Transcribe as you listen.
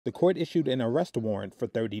The court issued an arrest warrant for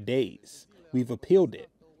 30 days. We've appealed it.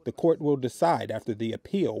 The court will decide after the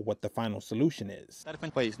appeal what the final solution is.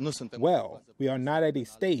 Well, we are not at a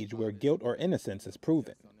stage where guilt or innocence is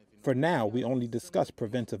proven. For now, we only discuss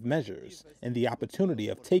preventive measures and the opportunity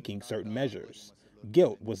of taking certain measures.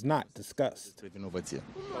 Guilt was not discussed.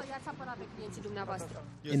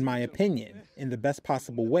 In my opinion, in the best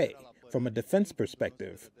possible way, from a defense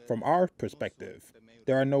perspective, from our perspective,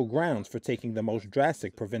 there are no grounds for taking the most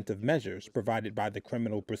drastic preventive measures provided by the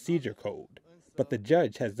Criminal Procedure Code. But the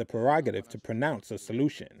judge has the prerogative to pronounce a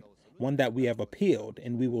solution, one that we have appealed,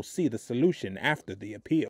 and we will see the solution after the appeal.